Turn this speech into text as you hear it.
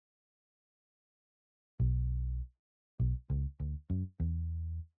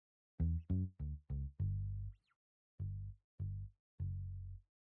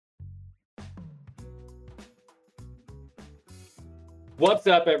What's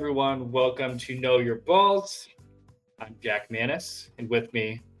up, everyone? Welcome to Know Your Balls. I'm Jack Manis, and with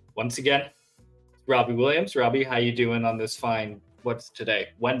me, once again, Robbie Williams. Robbie, how you doing on this fine, what's today,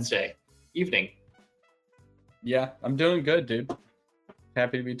 Wednesday evening? Yeah, I'm doing good, dude.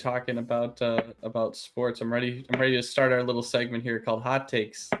 Happy to be talking about sports. I'm ready to start our little segment here called Hot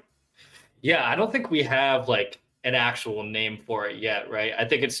Takes. Yeah, I don't think we have like an actual name for it yet, right? I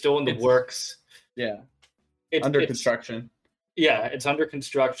think it's still in the works. Yeah. Under construction. Yeah, it's under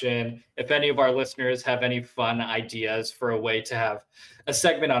construction. If any of our listeners have any fun ideas for a way to have a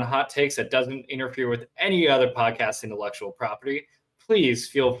segment on hot takes that doesn't interfere with any other podcast intellectual property, please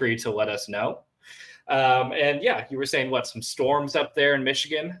feel free to let us know. And yeah, you were saying some storms up there in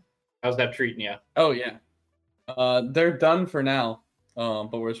Michigan? How's that treating you? Oh, yeah. They're done for now,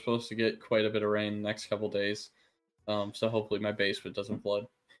 but we're supposed to get quite a bit of rain the next couple days. So hopefully my basement doesn't flood.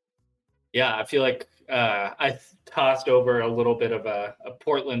 Yeah, I feel like I tossed over a little bit of a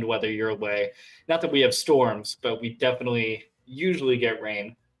Portland weather your way. Not that we have storms, but we definitely usually get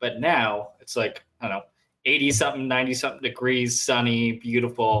rain. But now it's like, I don't know, 80-something, 90-something degrees, sunny,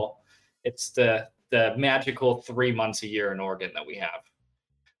 beautiful. It's the magical 3 months a year in Oregon that we have.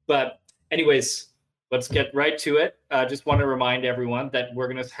 But anyways, let's get right to it. Just want to remind everyone that we're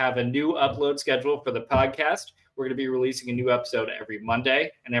going to have a new upload schedule for the podcast. We're going to be releasing a new episode every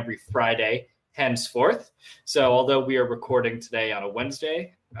Monday and every Friday henceforth. So although we are recording today on a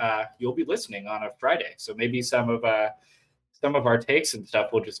Wednesday, you'll be listening on a Friday. So maybe some of our takes and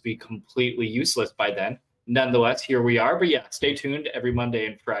stuff will just be completely useless by then. Nonetheless, here we are. But yeah, stay tuned every Monday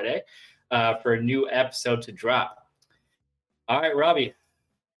and Friday for a new episode to drop. All right, Robbie,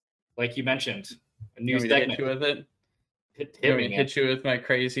 like you mentioned, a new segment. Hit you with it? Hit you with my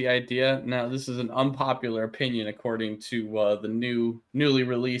crazy idea. Now, this is an unpopular opinion according to the newly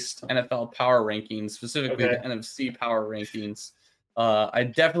released NFL Power Rankings, specifically the NFC Power Rankings. I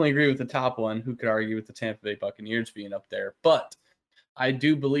definitely agree with the top one. Who could argue with the Tampa Bay Buccaneers being up there? But I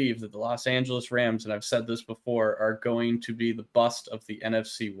do believe that the Los Angeles Rams, and I've said this before, are going to be the bust of the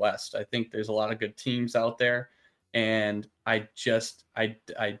NFC West. I think there's a lot of good teams out there, and I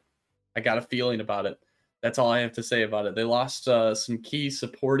got a feeling about it. That's all I have to say about it. They lost some key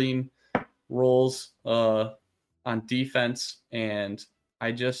supporting roles on defense, and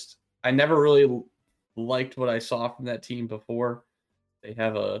I never really liked what I saw from that team before. They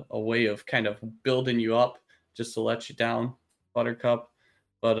have a way of kind of building you up just to let you down, Buttercup.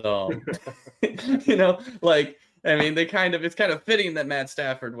 But it's kind of fitting that Matt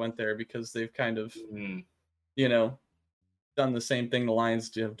Stafford went there because they've kind of done the same thing the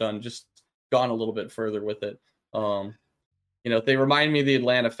Lions have done, just gone a little bit further with it. They remind me of the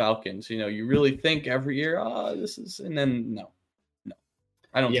Atlanta Falcons. You really think every year, and then no,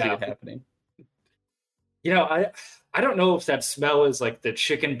 I don't see it happening. I don't know if that smell is like the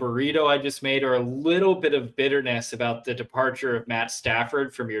chicken burrito I just made or a little bit of bitterness about the departure of Matt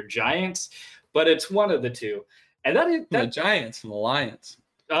Stafford from your Giants, but it's one of the two. And the Giants and the Lions.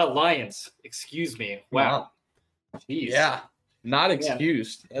 Lions, excuse me. Wow. Jeez. Yeah. Not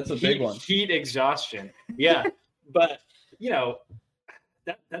excused. That's a big one. Heat exhaustion. Yeah. But that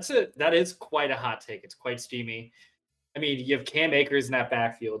is quite a hot take. It's quite steamy. I mean, you have Cam Akers in that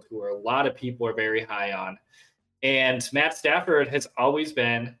backfield who a lot of people are very high on. And Matt Stafford has always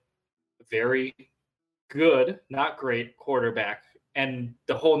been a very good, not great quarterback. And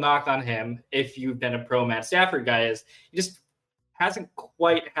the whole knock on him, if you've been a pro Matt Stafford guy, is he just hasn't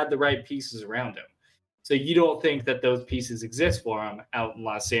quite had the right pieces around him. So you don't think that those pieces exist for him out in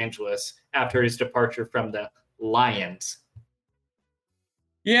Los Angeles after his departure from the Lions?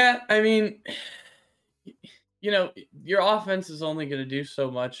 Yeah, I mean, your offense is only going to do so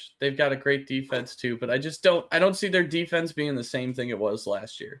much. They've got a great defense too, but I don't see their defense being the same thing it was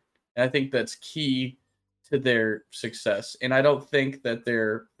last year. And I think that's key to their success. And I don't think that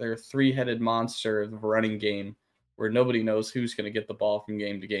they're three-headed monster of a running game where nobody knows who's going to get the ball from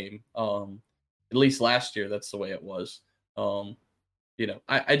game to game. At least last year, that's the way it was.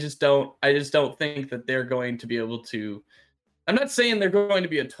 I just don't think that they're going to be able to. I'm not saying they're going to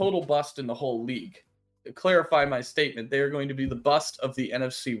be a total bust in the whole league. To clarify my statement, they are going to be the bust of the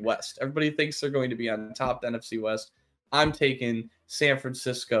NFC West. Everybody thinks they're going to be on top of the NFC West. I'm taking San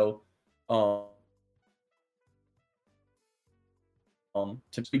Francisco to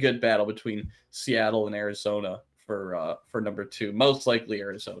be a good battle between Seattle and Arizona for number 2. Most likely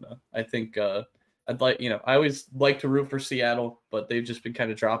Arizona. I think. I always like to root for Seattle, but they've just been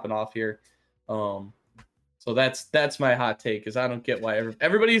kind of dropping off here. So that's my hot take, is I don't get why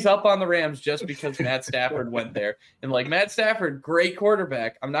everybody's up on the Rams just because Matt Stafford went there. And Matt Stafford, great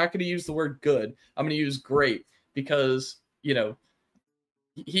quarterback. I'm not going to use the word good. I'm going to use great because,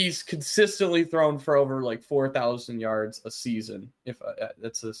 he's consistently thrown for over like 4,000 yards a season. If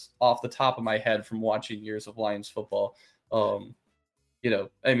that's just off the top of my head from watching years of Lions football.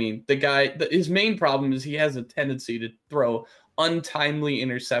 I mean, the guy, his main problem is he has a tendency to throw untimely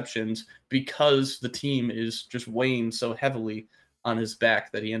interceptions because the team is just weighing so heavily on his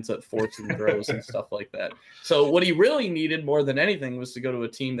back that he ends up forcing throws and stuff like that. So what he really needed more than anything was to go to a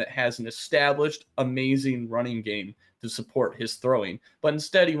team that has an established, amazing running game to support his throwing. But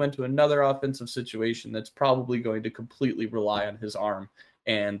instead, he went to another offensive situation that's probably going to completely rely on his arm.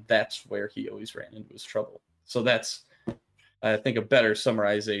 And that's where he always ran into his trouble. So that's, I think, a better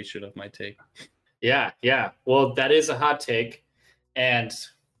summarization of my take. Yeah. Well, that is a hot take. And,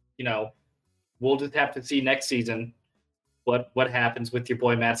 we'll just have to see next season what happens with your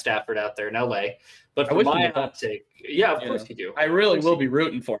boy Matt Stafford out there in LA. But for my hot take, of course you do. I really will be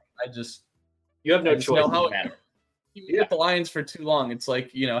rooting for him. You have no choice. With the Lions for too long, it's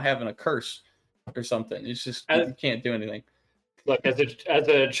like, having a curse or something. It's just, you can't do anything. Look, as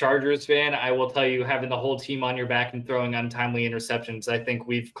a Chargers fan, I will tell you, having the whole team on your back and throwing untimely interceptions, I think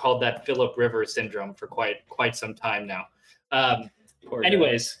we've called that Phillip Rivers syndrome for quite some time now.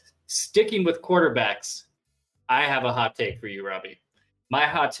 Anyways, sticking with quarterbacks, I have a hot take for you, Robbie. My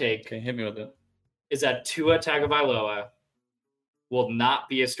hot take, hit me with it, is that Tua Tagovailoa will not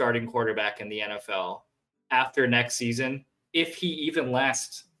be a starting quarterback in the NFL after next season, if he even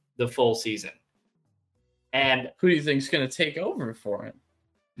lasts the full season. And who do you think is going to take over for him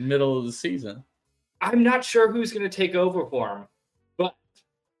middle of the season? I'm not sure who's going to take over for him, but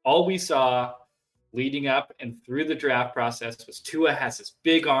all we saw leading up and through the draft process was Tua has this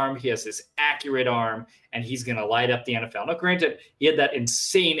big arm, he has this accurate arm, and he's going to light up the NFL. Now, granted, he had that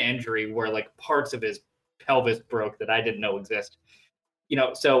insane injury where like parts of his pelvis broke that I didn't know exist.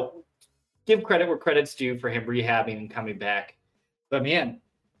 So give credit where credit's due for him rehabbing and coming back. But man,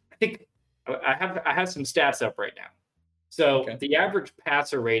 I think I have some stats up right now. So The average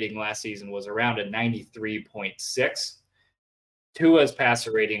passer rating last season was around a 93.6. Tua's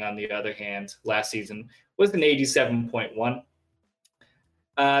passer rating, on the other hand, last season was an 87.1.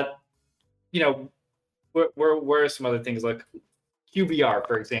 Where are some other things like QBR,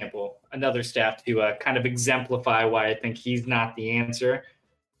 for example, another stat to kind of exemplify why I think he's not the answer.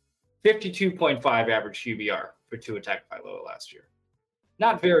 52.5 average QBR for Tua Tagovailoa last year.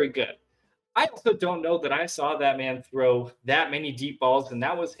 Not very good. I also don't know that I saw that man throw that many deep balls, and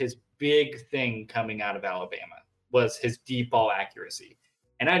that was his big thing coming out of Alabama, was his deep ball accuracy.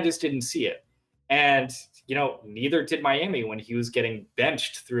 And I just didn't see it. And, neither did Miami when he was getting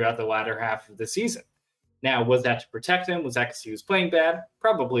benched throughout the latter half of the season. Now, was that to protect him? Was that because he was playing bad?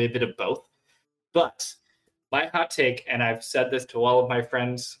 Probably a bit of both. But my hot take, and I've said this to all of my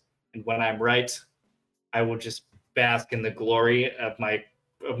friends, and when I'm right, I will just bask in the glory of my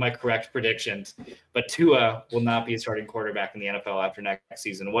correct predictions. But Tua will not be a starting quarterback in the NFL after next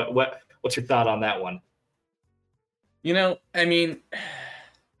season. What's your thought on that one?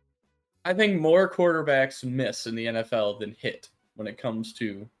 I think more quarterbacks miss in the NFL than hit when it comes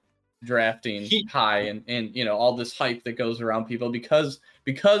to drafting high and all this hype that goes around people because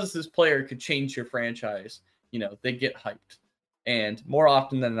this player could change your franchise. They get hyped, and more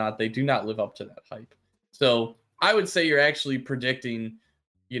often than not, they do not live up to that hype. So I would say you're actually predicting,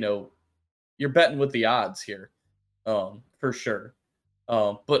 you're betting with the odds here, for sure.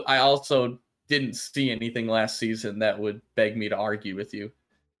 But I also didn't see anything last season that would beg me to argue with you.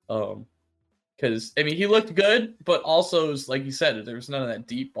 Because, he looked good, but also, like you said, there was none of that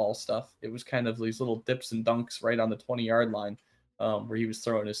deep ball stuff. It was kind of these little dips and dunks right on the 20-yard line where he was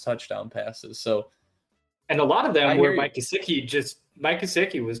throwing his touchdown passes. So, and a lot of them were Mike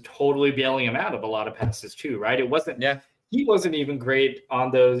Gesicki was totally bailing him out of a lot of passes too, right? It wasn't, he wasn't even great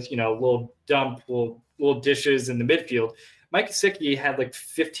on those, little dishes in the midfield. Mike Gesicki had like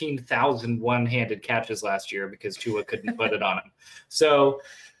 15,000 one-handed catches last year because Tua couldn't put it on him. So,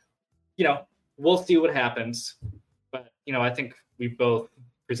 we'll see what happens. But, I think we've both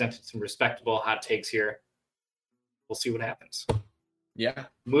presented some respectable hot takes here. We'll see what happens. Yeah.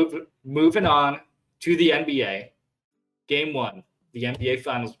 Moving on to the NBA. Game 1, the NBA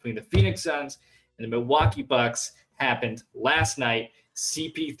Finals between the Phoenix Suns and the Milwaukee Bucks happened last night.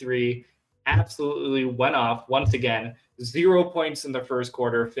 CP3 absolutely went off once again. 0 points in the first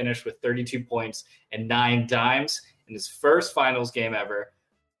quarter, finished with 32 points and 9 dimes in his first finals game ever,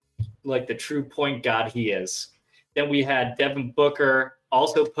 like the true point god he is. Then we had Devin Booker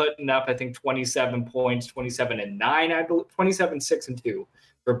also putting up, I think, 27 points, 27 and 9, I believe, 27, 6 and 2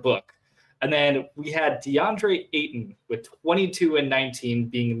 for Book. And then we had DeAndre Ayton with 22 and 19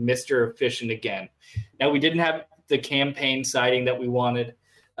 being Mr. Efficient again. Now, we didn't have the campaign sighting that we wanted.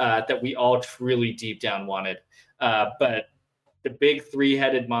 that we all truly deep down wanted. But the big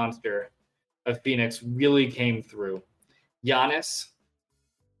three-headed monster of Phoenix really came through. Giannis,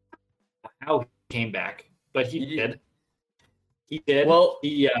 how he came back, but he did. He did. Well,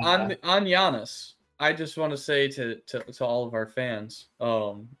 on Giannis, I just want to say to all of our fans,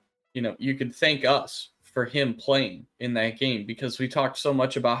 you can thank us for him playing in that game, because we talked so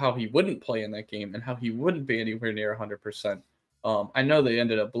much about how he wouldn't play in that game and how he wouldn't be anywhere near 100%. I know they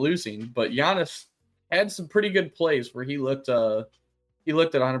ended up losing, but Giannis had some pretty good plays where he looked at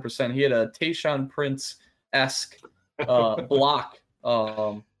 100%. He had a Tayshaun Prince-esque block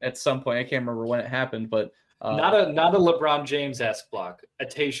at some point. I can't remember when it happened, but not a LeBron James-esque block, a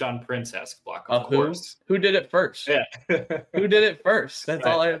Tayshaun Prince-esque block, of course. Who did it first? Yeah. Who did it first? That's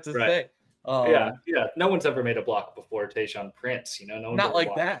all I have to say. Yeah. No one's ever made a block before Tayshaun Prince. No one's not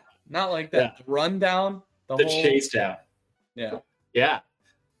like that. Not like that. Yeah. The rundown, the whole chase down. Yeah.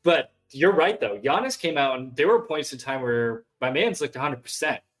 But you're right, though. Giannis came out, and there were points in time where my man's looked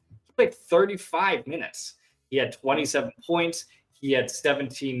 100%. He played 35 minutes. He had 27 points. He had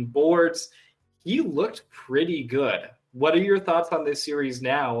 17 boards. He looked pretty good. What are your thoughts on this series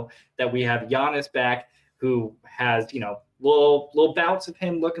now that we have Giannis back, who has, little bouts of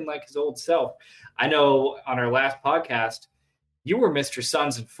him looking like his old self? I know on our last podcast, you were Mr.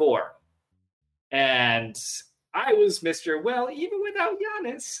 Suns in 4. And I was Mr. Well, even without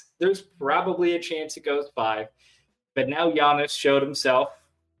Giannis, there's probably a chance it goes 5. But now Giannis showed himself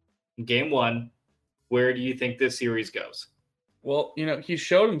in game 1. Where do you think this series goes? Well, he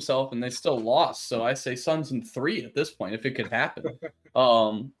showed himself and they still lost. So I say Suns in 3 at this point, if it could happen.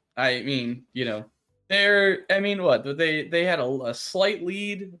 They had a slight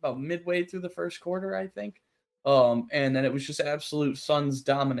lead about midway through the first quarter, I think. And then it was just absolute Suns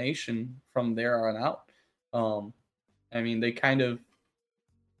domination from there on out. They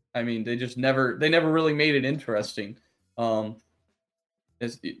never really made it interesting.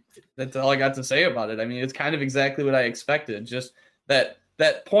 That's all I got to say about it. It's kind of exactly what I expected. Just that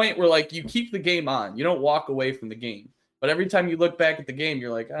point where you keep the game on, you don't walk away from the game. But every time you look back at the game,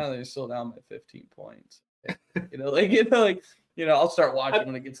 you're like, oh, they're still down by 15 points. I'll start watching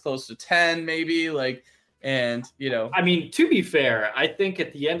when it gets close to 10, maybe. To be fair, I think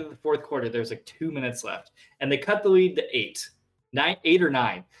at the end of the fourth quarter, there's 2 minutes left, and they cut the lead to 8 or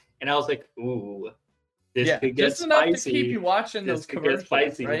 9, and I was like, ooh, this could get just spicy. Enough to keep you watching those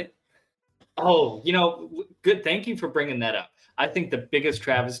commercials, right? Oh, good. Thank you for bringing that up. I think the biggest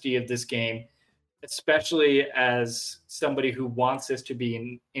travesty of this game, especially as somebody who wants this to be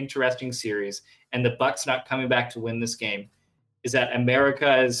an interesting series, and the Bucks not coming back to win this game, is that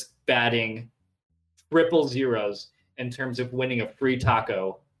America is batting triple zeros in terms of winning a free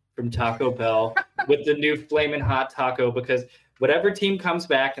taco from Taco Bell with the new Flamin' Hot Taco, because whatever team comes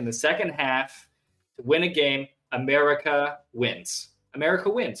back in the second half to win a game, America wins. America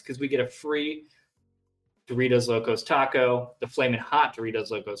wins because we get a free Doritos Locos Taco, the Flamin' Hot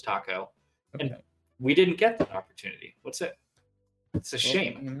Doritos Locos Taco. Okay. And we didn't get that opportunity. What's it? It's a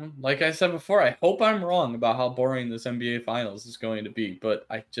shame. Like I said before, I hope I'm wrong about how boring this NBA Finals is going to be, but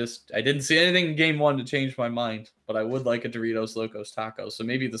I didn't see anything in game 1 to change my mind, but I would like a Doritos Locos Taco, so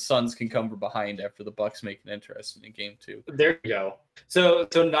maybe the Suns can come from behind after the Bucks make it interesting in game 2. There you go. So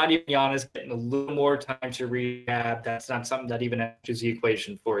not even Giannis getting a little more time to rehab. That's not something that even enters the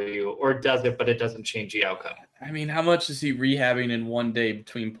equation for you, or does it, but it doesn't change the outcome. How much is he rehabbing in one day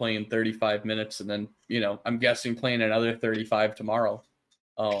between playing 35 minutes and then, I'm guessing playing another 35 tomorrow?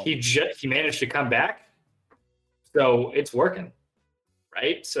 He managed to come back, so it's working,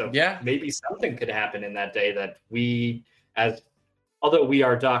 right? So maybe something could happen in that day that although we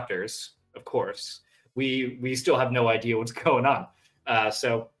are doctors, of course, we still have no idea what's going on.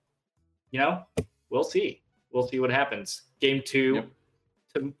 We'll see. We'll see what happens. Game 2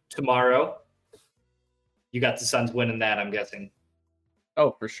 tomorrow. You got the Suns winning that, I'm guessing.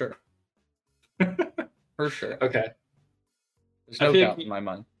 Oh, for sure. For sure. Okay. There's no doubt in my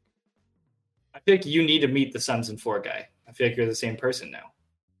mind. I feel like you need to meet the Suns in 4 guy. I feel like you're the same person now.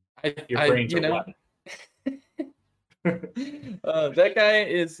 Your brains are one. That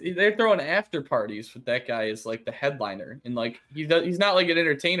guy they're throwing after parties, but that guy is like the headliner. And he's not like an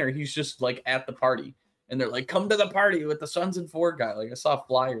entertainer. He's just like at the party. And they're like, come to the party with the Suns in 4 guy. I saw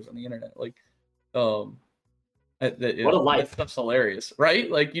flyers on the internet. What a life. That stuff's hilarious, right?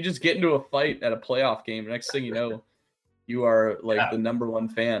 You just get into a fight at a playoff game. Next thing you know, you are the number 1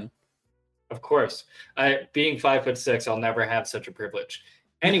 fan. Of course. Being 5'6", I'll never have such a privilege.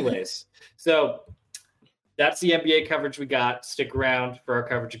 Anyways, so that's the NBA coverage we got. Stick around for our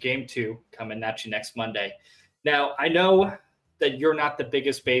coverage of Game 2 coming at you next Monday. Now, I know that you're not the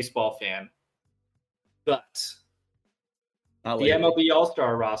biggest baseball fan, but Not the lately. MLB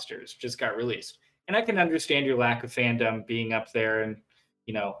All-Star rosters just got released. And I can understand your lack of fandom being up there and,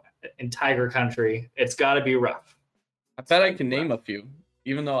 in Tiger Country. It's got to be rough. I bet I can name a few,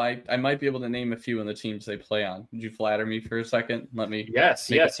 even though I might be able to name a few in the teams they play on. Would you flatter me for a second? Let me Yes.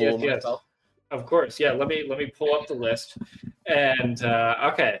 myself. Of course. Yeah, let me pull up the list. And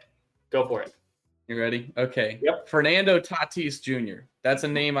okay, go for it. You ready? Okay. Yep. Fernando Tatis Jr. That's a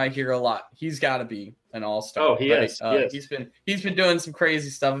name I hear a lot. He's got to be an all-star. Oh, he is. He's been doing some crazy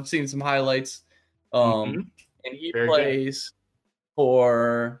stuff. I've seen some highlights. And he Very plays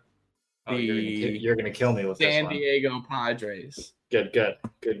for you're gonna kill me with San this one. Diego Padres. Good.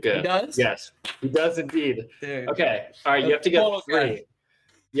 He does? Yes, he does indeed. Dude. Okay. All right, you have to get 3.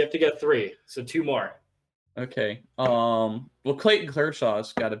 You have to get 3. So 2 more. Okay. Well, Clayton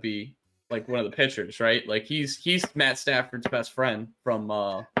Kershaw's got to be like one of the pitchers, right? Like he's Matt Stafford's best friend from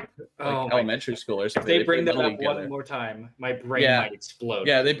elementary school or If something. they bring them up together. one more time, my brain might explode.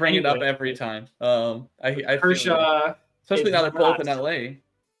 Yeah, they bring it up every time. I Kershaw, especially now they're both in LA.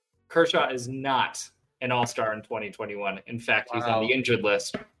 Kershaw is not an all-star in 2021. In fact, he's on the injured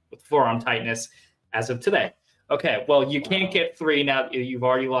list with forearm tightness as of today. Okay, well, you can't get 3 now. You've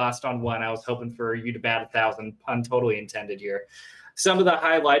already lost on 1. I was hoping for you to bat 1,000. Pun totally intended here. Some of the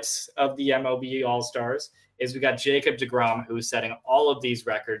highlights of the MLB All-Stars is we got Jacob deGrom, who's setting all of these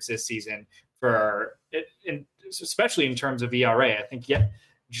records this season especially in terms of ERA. I think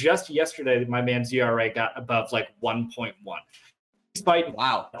just yesterday, my man's ERA got above like 1.1. He's fighting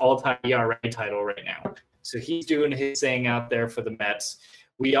all-time ERA title right now. So he's doing his thing out there for the Mets.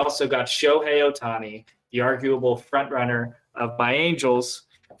 We also got Shohei Ohtani, the arguable frontrunner of my Angels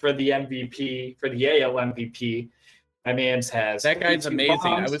for the MVP, for the AL MVP. My man's has that guy's amazing.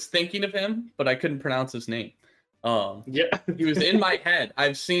 bombs. I was thinking of him, but I couldn't pronounce his name. Yeah, he was in my head.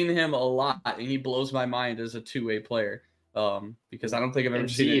 I've seen him a lot, and he blows my mind as a two-way player. Because I don't think I've ever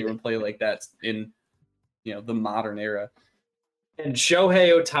seen anyone play like that in, the modern era. And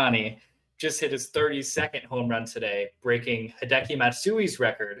Shohei Ohtani just hit his 32nd home run today, breaking Hideki Matsui's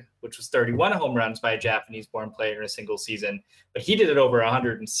record, which was 31 home runs by a Japanese-born player in a single season. But he did it over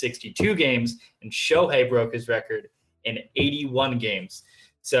 162 games, and Shohei broke his record in 81 games.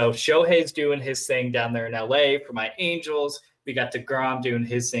 So Shohei's doing his thing down there in LA for my Angels. We got DeGrom doing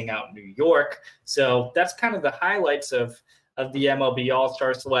his thing out in New York. So that's kind of the highlights of the MLB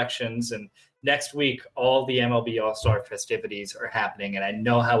All-Star selections. And next week, all the MLB All-Star festivities are happening. And I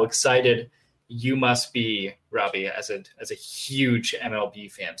know how excited you must be, Robbie, as a huge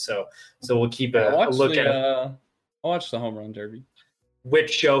MLB fan. So we'll keep a look at I'll watch the home run derby,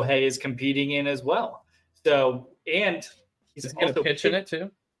 which Shohei is competing in as well. So, and he's going to pitch in it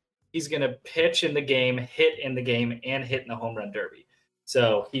too. He's going to pitch in the game, hit in the game, and hit in the home run derby.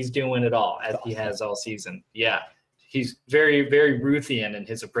 So he's doing it all as he has all season. Yeah. He's very, very Ruthian in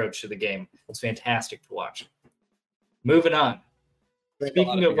his approach to the game. It's fantastic to watch. Moving on.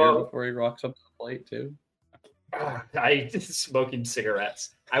 Speaking of before he rocks up to the plate too. Smoking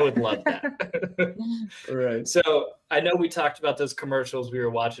cigarettes. I would love that. Right. So I know we talked about those commercials we were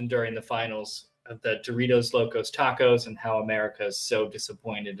watching during the finals of the Doritos Locos Tacos and how America is so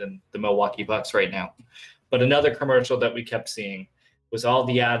disappointed in the Milwaukee Bucks right now. But another commercial that we kept seeing was all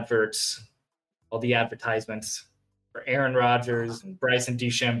the advertisements for Aaron Rodgers and Bryson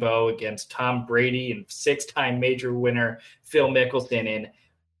DeChambeau against Tom Brady and 6-time major winner Phil Mickelson in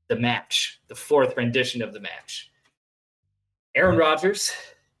the match, the 4th rendition of the match. Aaron Rodgers,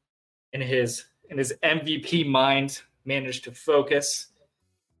 in his MVP mind, managed to focus,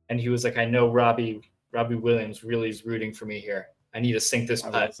 and he was like, "I know Robbie Williams really is rooting for me here. I need to sink this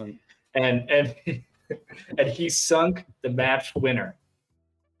putt." And he sunk the match winner.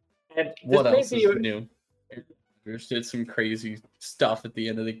 And what else is new? Did some crazy stuff at the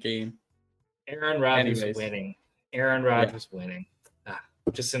end of the game. Aaron Rodgers winning. Aaron Rodgers winning.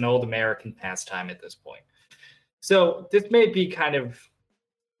 Just an old American pastime at this point. So this may be kind of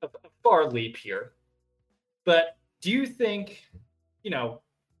a far leap here, but do you think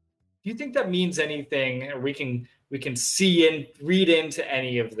that means anything? Or we can see and read into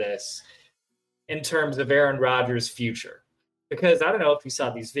any of this in terms of Aaron Rodgers' future? Because I don't know if you saw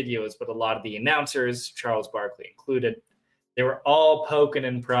these videos, but a lot of the announcers, Charles Barkley included, they were all poking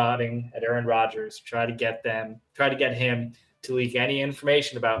and prodding at Aaron Rodgers, try to get him to leak any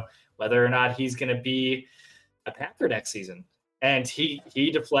information about whether or not he's going to be a Packer next season. And he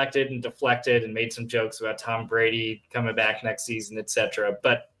deflected and made some jokes about Tom Brady coming back next season, etc.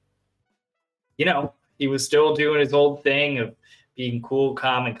 But, he was still doing his old thing of being cool,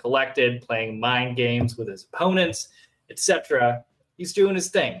 calm, and collected, playing mind games with his opponents, etc. He's doing his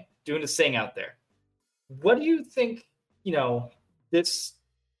thing out there. What do you think, this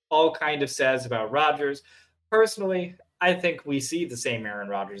all kind of says about Rodgers? Personally, I think we see the same Aaron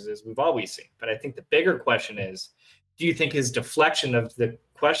Rodgers as we've always seen. But I think the bigger question is, do you think his deflection of the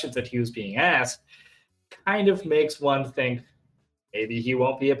questions that he was being asked kind of makes one think maybe he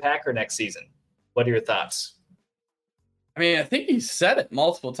won't be a Packer next season? What are your thoughts? I mean, I think he said it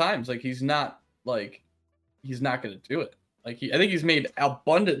multiple times. Like, he's not going to do it. Like, I think he's made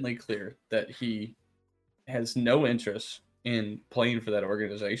abundantly clear that he has no interest in playing for that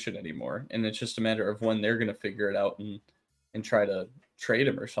organization anymore. And it's just a matter of when they're going to figure it out and try to trade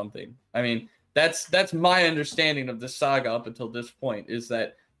him or something. I mean, that's my understanding of the saga up until this point, is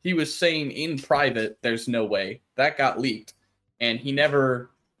that he was saying in private, there's no way. That got leaked. And he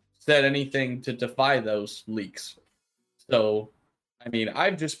never said anything to defy those leaks. So, I mean,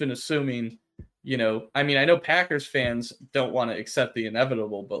 I've just been assuming, I know Packers fans don't want to accept the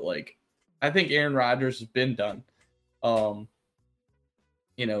inevitable, but like, I think Aaron Rodgers has been done. I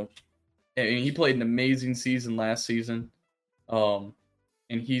mean, he played an amazing season last season. And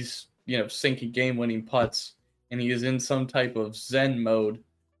he's, sinking game-winning putts, and he is in some type of Zen mode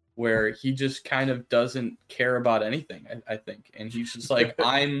where he just kind of doesn't care about anything, I think. And he's just like,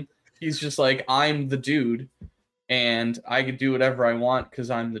 I'm the dude, and I can do whatever I want because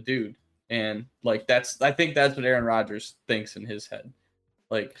I'm the dude. And like, I think that's what Aaron Rodgers thinks in his head.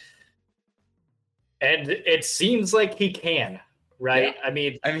 Like, and it seems like he can, right? Yeah. I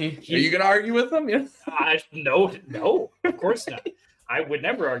mean, are you gonna argue with him? Yeah. No, of course not. I would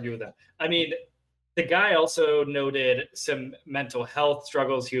never argue with him. I mean, the guy also noted some mental health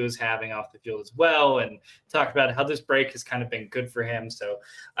struggles he was having off the field as well, and talked about how this break has kind of been good for him. So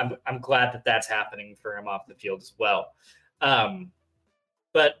I'm glad that that's happening for him off the field as well.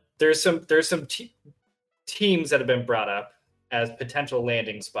 But there's some teams that have been brought up as potential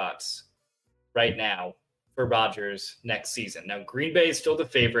landing spots right now for Rodgers next season. Now, Green Bay is still the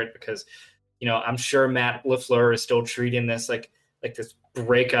favorite because, I'm sure Matt LaFleur is still treating this like this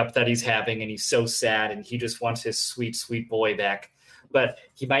breakup that he's having, and he's so sad, and he just wants his sweet, sweet boy back. But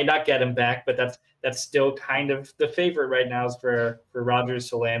he might not get him back, but that's still kind of the favorite right now, is for Rodgers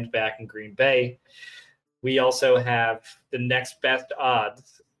to land back in Green Bay. We also have the next best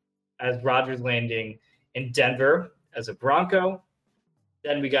odds as Rodgers landing in Denver as a Bronco.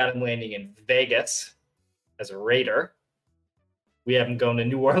 Then we got him landing in Vegas as a Raider. We have him going to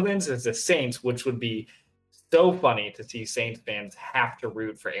New Orleans as a Saints, which would be so funny to see Saints fans have to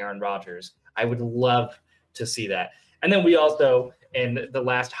root for Aaron Rodgers. I would love to see that. And then we also, in the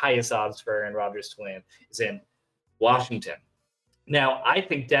last highest odds for Aaron Rodgers to land, is in Washington. Now, I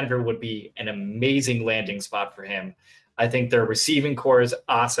think Denver would be an amazing landing spot for him. I think their receiving core is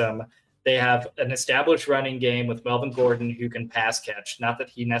awesome. They have an established running game with Melvin Gordon, who can pass catch. Not that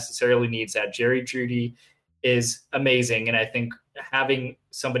he necessarily needs that. Jerry Jeudy is amazing, and I think having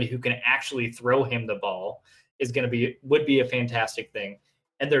somebody who can actually throw him the ball would be a fantastic thing.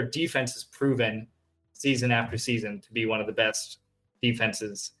 And their defense is proven season after season to be one of the best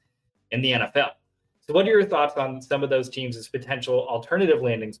defenses in the NFL. So what are your thoughts on some of those teams as potential alternative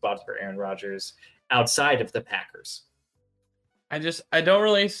landing spots for Aaron Rodgers outside of the Packers? I don't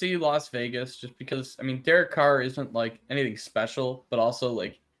really see Las Vegas, just because, Derek Carr isn't like anything special, but also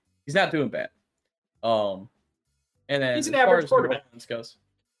like he's not doing bad. And then he's an average quarterback goes.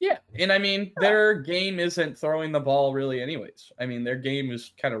 Yeah. And their game isn't throwing the ball really anyways. Their game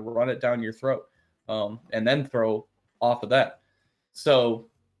is kind of run it down your throat, and then throw off of that. So,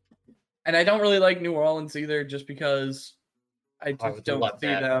 and I don't really like New Orleans either, just because I just don't see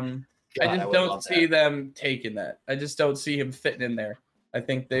them. God, I just don't see them taking that. I just don't see him fitting in there. I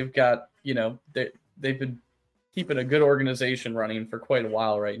think they've got, they've been keeping a good organization running for quite a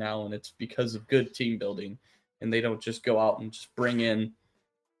while right now, and it's because of good team building, and they don't just go out and just bring in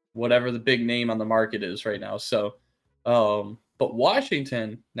whatever the big name on the market is right now. So, but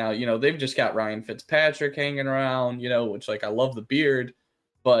Washington now, they've just got Ryan Fitzpatrick hanging around, which, like, I love the beard,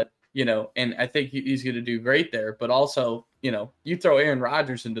 but, and I think he's going to do great there. But also, you throw Aaron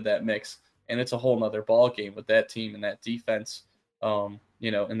Rodgers into that mix, and it's a whole nother ball game with that team and that defense. And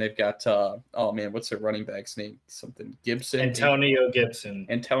they've got, what's their running back's name? Something Gibson. Antonio Gibson.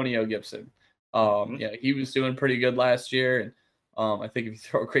 Yeah, he was doing pretty good last year. And I think if you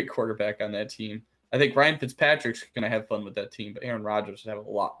throw a great quarterback on that team, I think Ryan Fitzpatrick's going to have fun with that team, but Aaron Rodgers would have a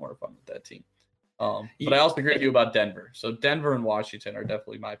lot more fun with that team. But I also agree with you about Denver. So Denver and Washington are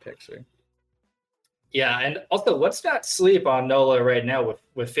definitely my picks here. Yeah, and also let's not sleep on Nola right now.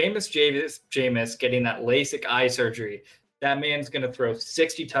 With famous Jameis getting that LASIK eye surgery, that man's going to throw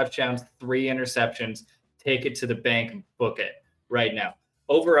 60 touchdowns, 3 interceptions, take it to the bank, book it right now.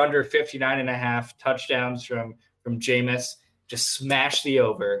 Over under 59.5 touchdowns from Jameis. Just smash the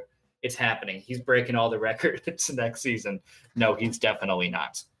over. It's happening. He's breaking all the records next season. No, he's definitely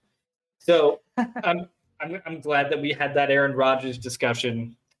not. So I'm glad that we had that Aaron Rodgers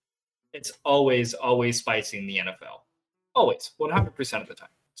discussion. It's always spicy in the NFL. Always, 100% of the time.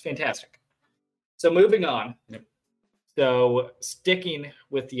 It's fantastic. So moving on. Yep. So sticking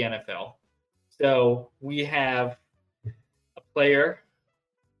with the NFL. So we have a player,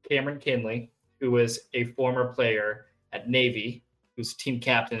 Cameron Kinley, who was a former player at Navy, who's team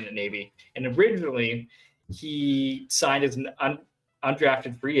captain at Navy. And originally, he signed as an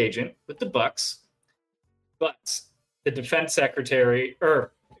undrafted free agent with the Bucs. But the defense secretary,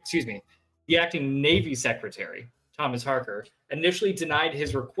 the acting Navy secretary, Thomas Harker, initially denied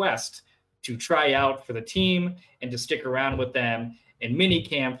his request to try out for the team and to stick around with them in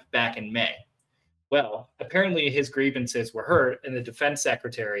minicamp back in May. Well, apparently his grievances were heard, and the defense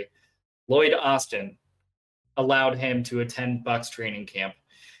secretary, Lloyd Austin, allowed him to attend Bucs training camp.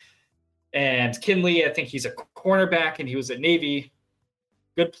 And Kinley, I think he's a cornerback, and he was at Navy.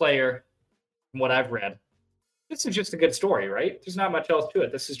 Good player, from what I've read. This is just a good story, right? There's not much else to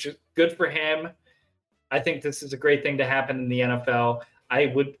it. This is just good for him. I think this is a great thing to happen in the NFL.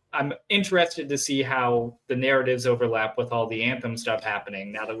 I'm interested to see how the narratives overlap with all the anthem stuff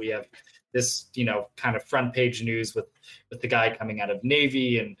happening now that we have this, kind of front page news with the guy coming out of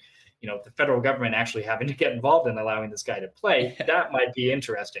Navy and, the federal government actually having to get involved in allowing this guy to play. Yeah. That might be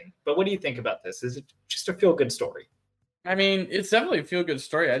interesting. But what do you think about this? Is it just a feel-good story? I mean, it's definitely a feel-good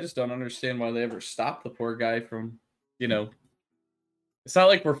story. I just don't understand why they ever stopped the poor guy from, it's not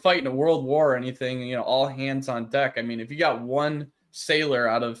like we're fighting a world war or anything, all hands on deck. I mean, if you got one sailor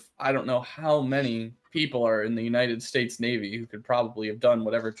out of, I don't know how many people are in the United States Navy who could probably have done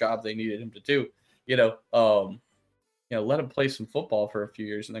whatever job they needed him to do, let him play some football for a few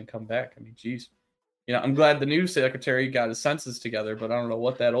years and then come back. I mean, geez, I'm glad the new secretary got his senses together, but I don't know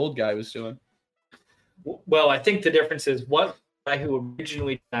what that old guy was doing. Well, I think the difference is what guy who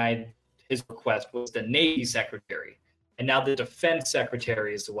originally denied his request was the Navy secretary, and now the defense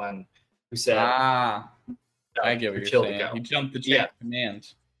secretary is the one who said, I get what you're saying. He jumped the chain of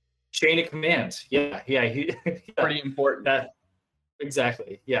command. Chain of command. Yeah. Pretty important.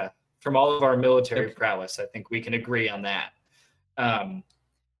 Exactly. Yeah. From all of our military prowess, I think we can agree on that.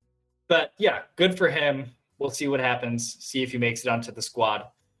 But yeah, good for him. We'll see what happens. See if he makes it onto the squad.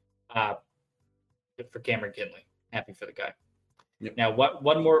 Good for Cameron Kinley. Happy for the guy. Yep. Now,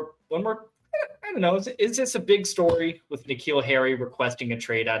 one more. I don't know. Is this a big story with N'Keal Harry requesting a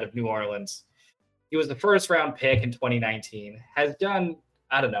trade out of New Orleans? He was the first round pick in 2019. Has done,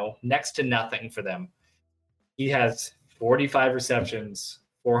 I don't know, next to nothing for them. He has 45 receptions,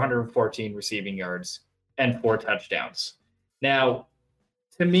 414 receiving yards, and 4 touchdowns. Now,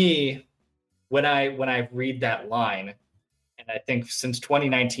 to me, when I read that line, and I think since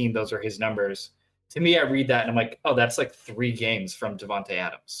 2019 those are his numbers. To me, I read that and I'm like, oh, that's like 3 games from Davante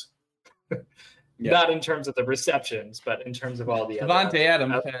Adams. Yeah. Not in terms of the receptions, but in terms of all the other. Davante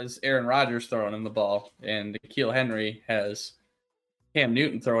Adams has Aaron Rodgers throwing him the ball, and N'Keal Henry has Cam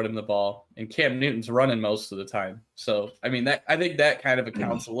Newton throwing him the ball, and Cam Newton's running most of the time. So, I mean, I think that kind of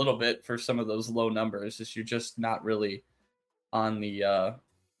accounts a little bit for some of those low numbers. Is you're just not really on the.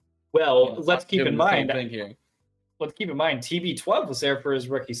 Let's keep in mind. Let's keep in mind, TB12 was there for his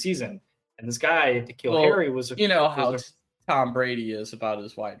rookie season, and this guy, N'Keal Harry, was. How Tom Brady is about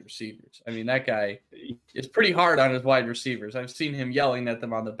his wide receivers. I mean, that guy is pretty hard on his wide receivers. I've seen him yelling at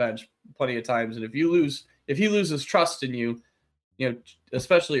them on the bench plenty of times. And if he loses trust in you,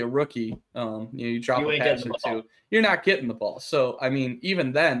 especially a rookie, you drop a pass or two, you're not getting the ball. So, I mean,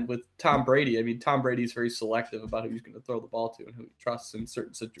 even then with Tom Brady, Tom Brady's very selective about who he's going to throw the ball to and who he trusts in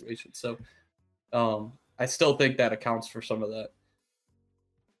certain situations. So, I still think that accounts for some of that.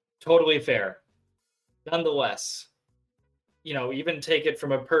 Totally fair. Nonetheless, even take it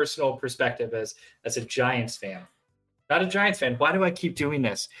from a personal perspective as a Giants fan. Not a Giants fan. Why do I keep doing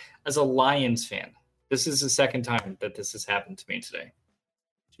this? As a Lions fan. This is the second time that this has happened to me today.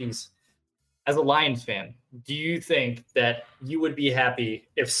 Jeez. As a Lions fan, do you think that you would be happy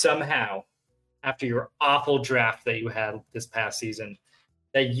if somehow, after your awful draft that you had this past season,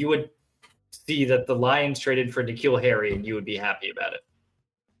 that you would see that the Lions traded for N'Keal Harry and you would be happy about it?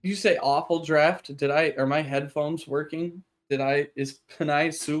 You say awful draft? Are my headphones working? Is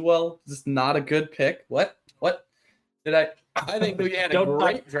Penei Sewell just not a good pick? What? I think we had a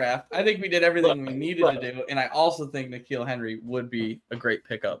great draft. I think we did everything we needed to do, and I also think N'Keal Henry would be a great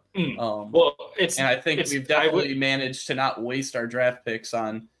pickup. And I think we've definitely managed to not waste our draft picks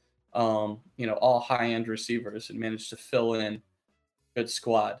on all high-end receivers and managed to fill in a good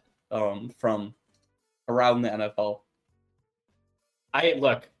squad from around the NFL.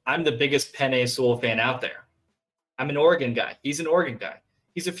 I'm the biggest Penei Sewell fan out there. I'm an Oregon guy. He's an Oregon guy.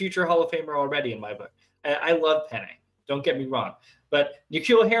 He's a future Hall of Famer already in my book. I love Penei. Don't get me wrong. But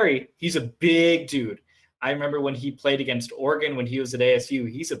N'Keal Harry, he's a big dude. I remember when he played against Oregon when he was at ASU,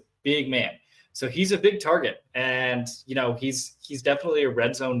 he's a big man. So he's a big target. And, he's definitely a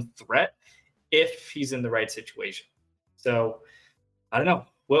red zone threat if he's in the right situation. So I don't know.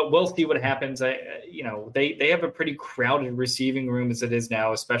 We'll see what happens. They have a pretty crowded receiving room as it is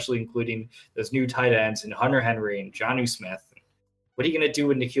now, especially including those new tight ends and Hunter Henry and Jonnu Smith. What are you going to do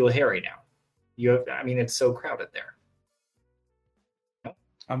with N'Keal Harry now? It's so crowded there.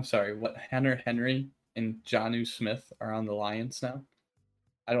 I'm sorry, what? Hunter Henry and Jonnu Smith are on the Lions now?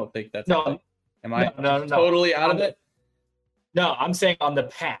 I don't think that's... No. Am I totally out of it? No, I'm saying on the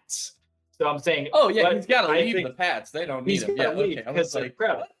Pats. So I'm saying... Oh, yeah, he's got to leave the Pats. They don't need him. Yeah, okay. Because they're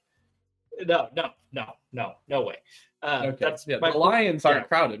crowded. No way. Okay. The Lions aren't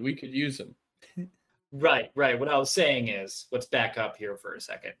crowded. We could use them. Right. What I was saying is, let's back up here for a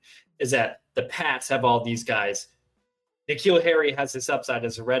second, is that the Pats have all these guys. N'Keal Harry has this upside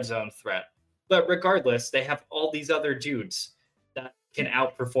as a red zone threat. But regardless, they have all these other dudes that can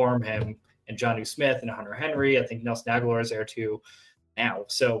outperform him, and Jonnu Smith and Hunter Henry. I think Nelson Aguilar is there too now.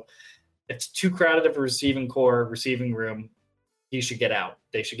 So it's too crowded of a receiving room. He should get out.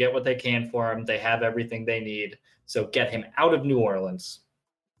 They should get what they can for him. They have everything they need. So get him out of New Orleans.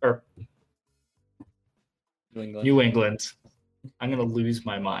 Or New England. I'm going to lose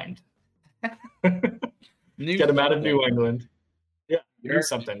my mind. Get him out of New England. Yeah, do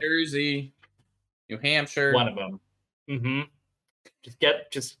something. Jersey, New Hampshire. One of them. Mm-hmm.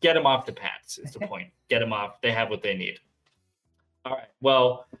 Just get him off the Pats is the point. Get him off. They have what they need. All right.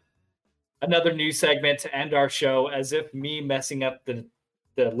 Well, another new segment to end our show, as if me messing up the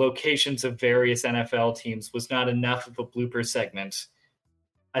locations of various NFL teams was not enough of a blooper segment.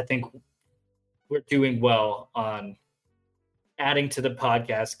 I think we're doing well on adding to the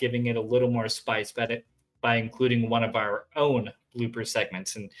podcast, giving it a little more spice by including one of our own blooper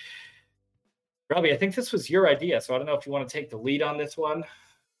segments. And Robbie, I think this was your idea, so I don't know if you want to take the lead on this one.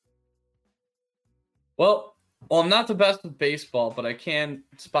 Well, I'm not the best with baseball, but I can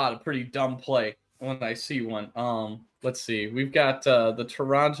spot a pretty dumb play when I see one. Let's see. We've got the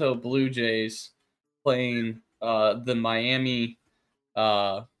Toronto Blue Jays playing the Miami.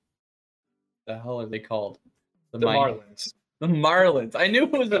 The hell are they called? The Marlins. The Marlins. I knew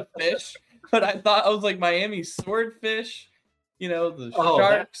it was a fish, but I was like Miami swordfish. The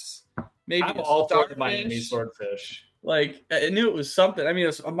sharks. Maybe I'm all for the Miami swordfish. Like, I knew it was something.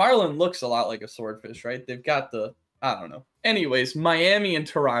 A marlin looks a lot like a swordfish, right? They've got I don't know. Anyways, Miami and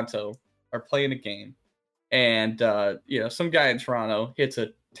Toronto are playing a game. And, some guy in Toronto hits a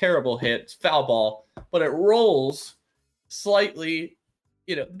terrible hit. It's foul ball. But it rolls slightly.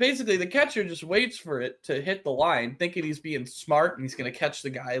 Basically the catcher just waits for it to hit the line, thinking he's being smart and he's going to catch the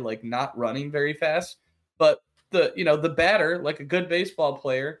guy, like, not running very fast. But the batter, like a good baseball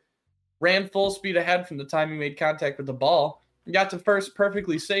player, ran full speed ahead from the time he made contact with the ball and got to first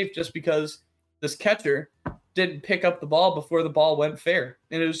perfectly safe just because this catcher didn't pick up the ball before the ball went fair.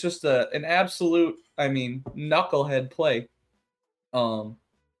 And it was just an absolute, knucklehead play.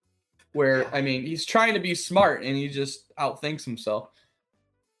 Where, he's trying to be smart and he just outthinks himself.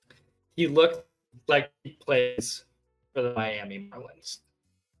 He looked like he plays for the Miami Marlins,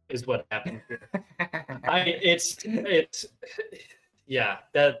 is what happened here.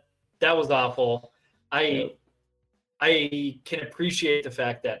 That was awful. I can appreciate the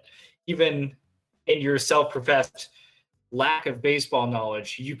fact that even in your self-professed lack of baseball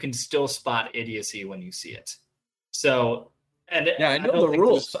knowledge, you can still spot idiocy when you see it. So, I know the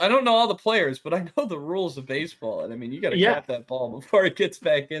rules. I don't know all the players, but I know the rules of baseball. And you got to cap that ball before it gets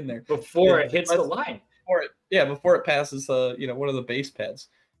back in there. Before it hits the line. Before it passes, one of the base pads.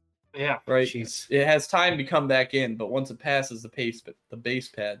 Yeah, right. Jeez. It has time to come back in, but once it passes the base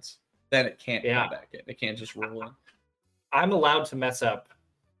pads, then it can't come back in. It can't just roll in. I'm allowed to mess up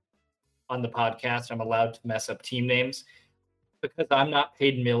on the podcast. I'm allowed to mess up team names because I'm not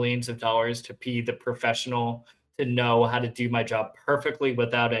paid millions of dollars to be the professional to know how to do my job perfectly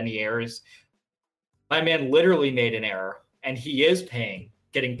without any errors. My man literally made an error, and he is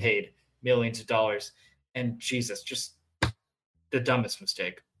getting paid millions of dollars. And Jesus, just the dumbest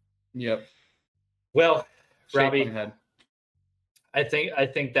mistake. Yep. Well, Robbie, I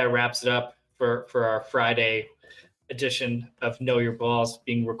think that wraps it up for our Friday edition of Know Your Balls,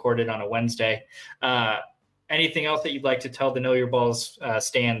 being recorded on a Wednesday. anything else that you'd like to tell the Know Your Balls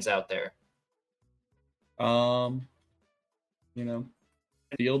stands out there? Field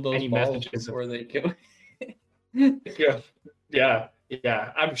those Any balls messages before they go. Yeah.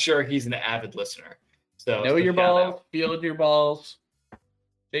 I'm sure he's an avid listener. So Know your balls, field your balls,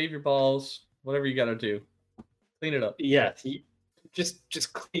 shave your balls, whatever you got to do. Clean it up. Yeah,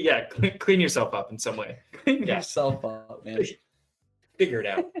 clean yourself up in some way. Clean yourself up, man. Figure it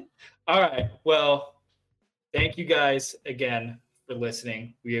out. All right. Well, thank you guys again for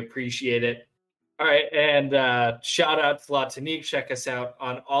listening. We appreciate it. All right. And shout out to Latinique. Check us out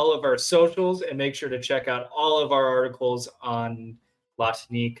on all of our socials and make sure to check out all of our articles on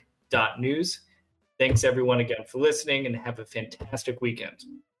latinique.news. Thanks everyone again for listening and have a fantastic weekend.